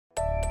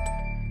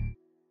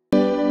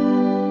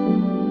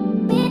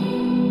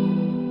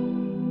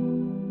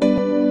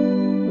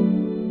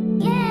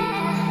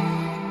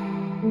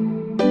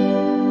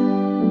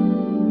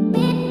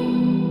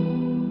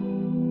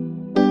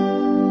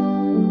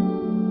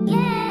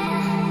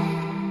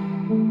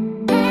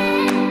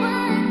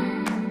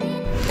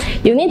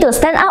You need to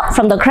stand out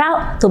from the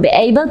crowd to be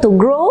able to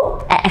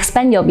grow and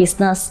expand your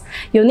business.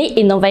 You need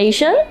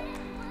innovation,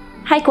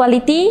 high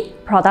quality,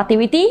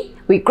 productivity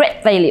with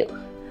great value.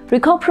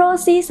 Recall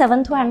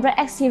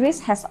ProC7200x series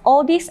has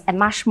all this and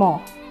much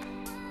more.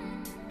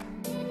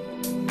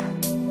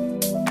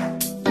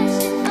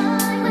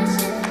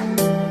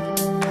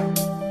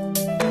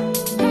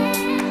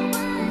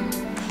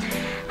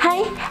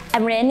 Hi,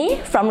 I'm Renny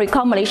from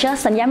Recall Malaysia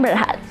Senyam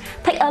Berhad.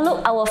 Take a look,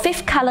 our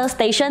 5th color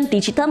station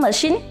digital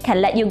machine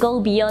can let you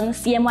go beyond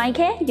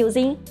CMYK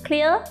using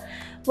clear,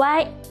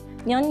 white,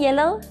 neon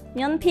yellow,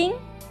 neon pink,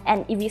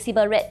 and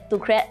invisible red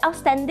to create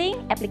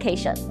outstanding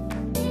application.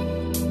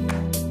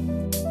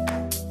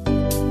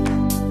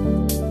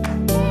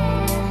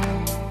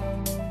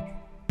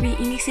 With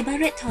invisible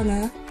red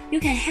toner,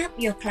 you can help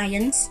your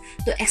clients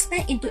to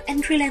expand into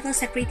entry-level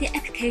security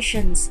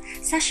applications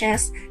such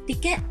as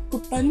ticket,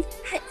 coupon,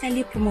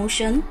 high-value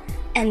promotion,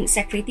 and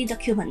security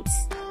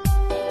documents.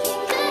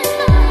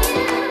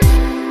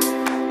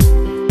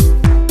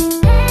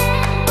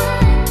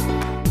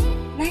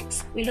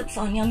 Next, we look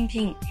for neon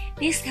pink.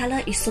 This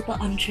color is super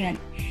on trend.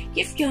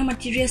 Give your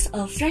materials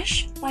a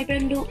fresh,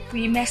 vibrant look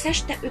with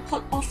message that will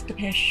pop off the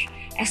page.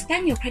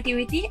 Expand your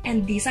creativity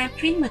and design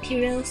print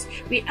materials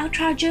with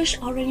ultra-judge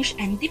orange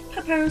and deep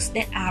purples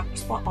that are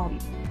spot on.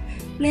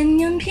 Blend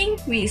neon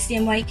pink with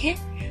CMYK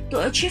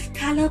to achieve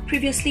color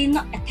previously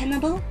not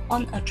attainable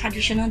on a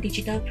traditional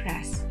digital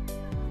press.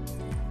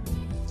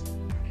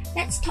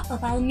 Let's talk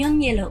about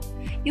neon yellow.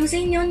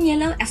 Using neon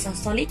yellow as a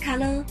solid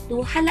color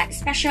to highlight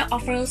special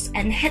offers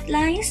and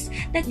headlines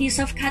that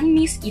deserve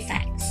can't-miss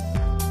effects.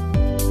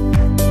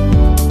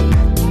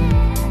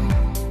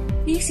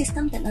 This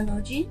system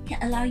technology can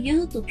allow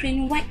you to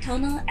print white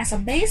toner as a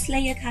base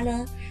layer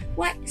color,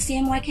 white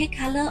CMYK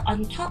color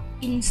on top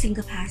in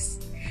single pass.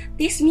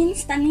 This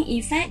means stunning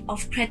effect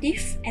of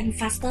creative and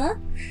faster,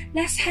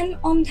 less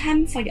hand-on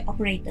time for your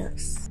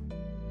operators.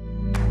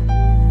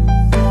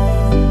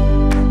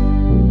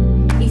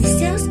 If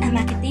sales and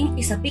marketing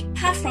is a big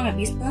part from your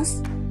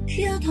business,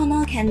 clear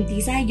toner can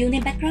design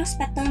unique background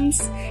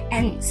patterns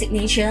and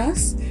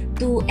signatures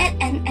to add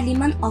an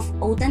element of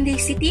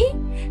authenticity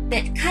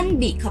that can't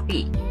be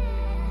copied.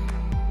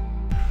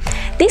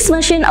 This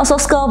machine also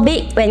scores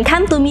big when it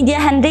comes to media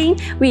handling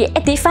with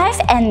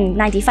 85 and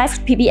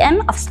 95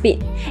 ppm of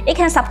speed. It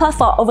can support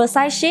for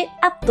oversized sheet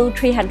up to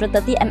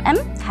 330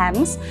 mm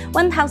times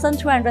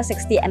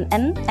 1260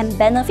 mm and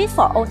benefit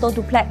for auto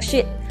duplex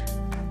sheet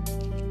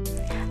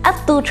up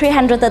to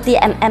 330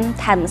 mm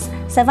times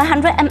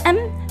 700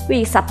 mm.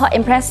 We support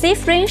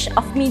impressive range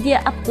of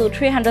media up to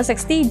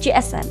 360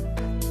 GSM.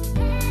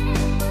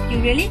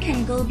 You really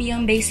can go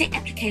beyond basic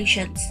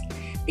applications.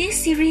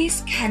 This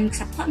series can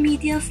support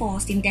media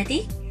for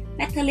synthetic,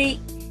 metallic,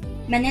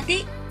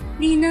 magnetic,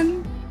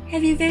 linen,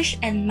 heavy wash,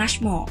 and much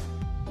more.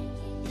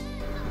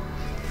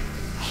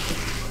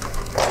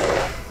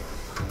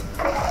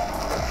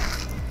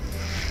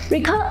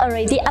 Recall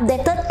already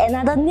updated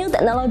another new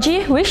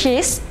technology, which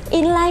is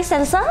inline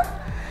sensor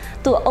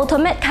to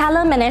automate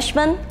color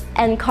management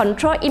and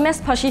control image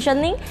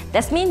positioning.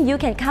 That means you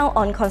can count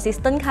on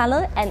consistent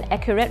color and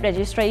accurate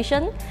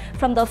registration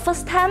from the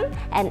first time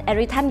and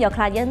every time your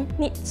client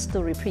needs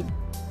to reprint.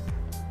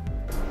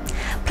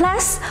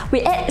 Plus,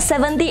 we add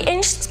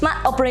 70-inch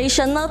smart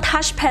operational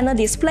touch panel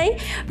display.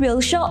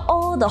 Will show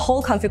all the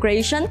whole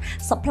configuration,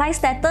 supply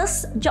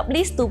status, job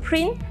list to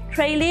print,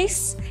 tray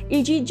list,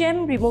 EG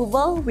gem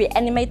removal with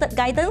animated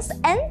guidance,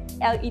 and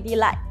LED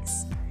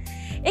lights.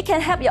 It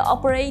can help your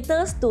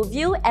operators to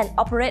view and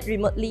operate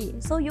remotely,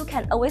 so you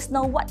can always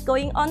know what's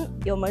going on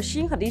your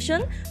machine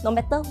condition no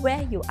matter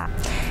where you are.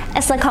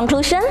 As a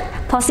conclusion,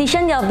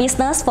 position your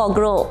business for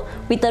growth.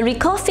 With the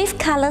Recall 5th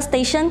color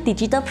station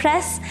digital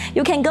press,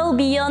 you can go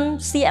beyond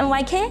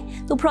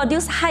CMYK to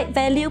produce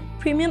high-value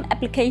premium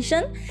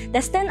application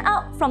that stand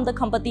out from the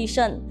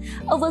competition.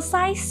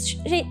 Oversized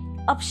sheet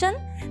option,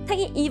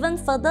 take it even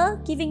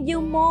further, giving you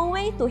more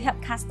way to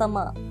help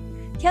customers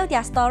tell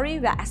their story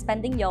while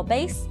expanding your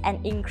base and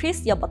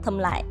increase your bottom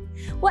line.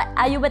 What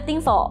are you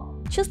waiting for?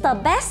 Choose the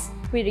best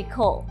with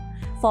Recall.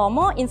 For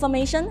more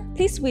information,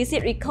 please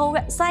visit Recall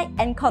website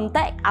and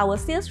contact our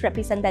sales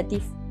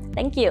representative.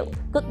 Thank you.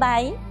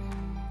 Goodbye.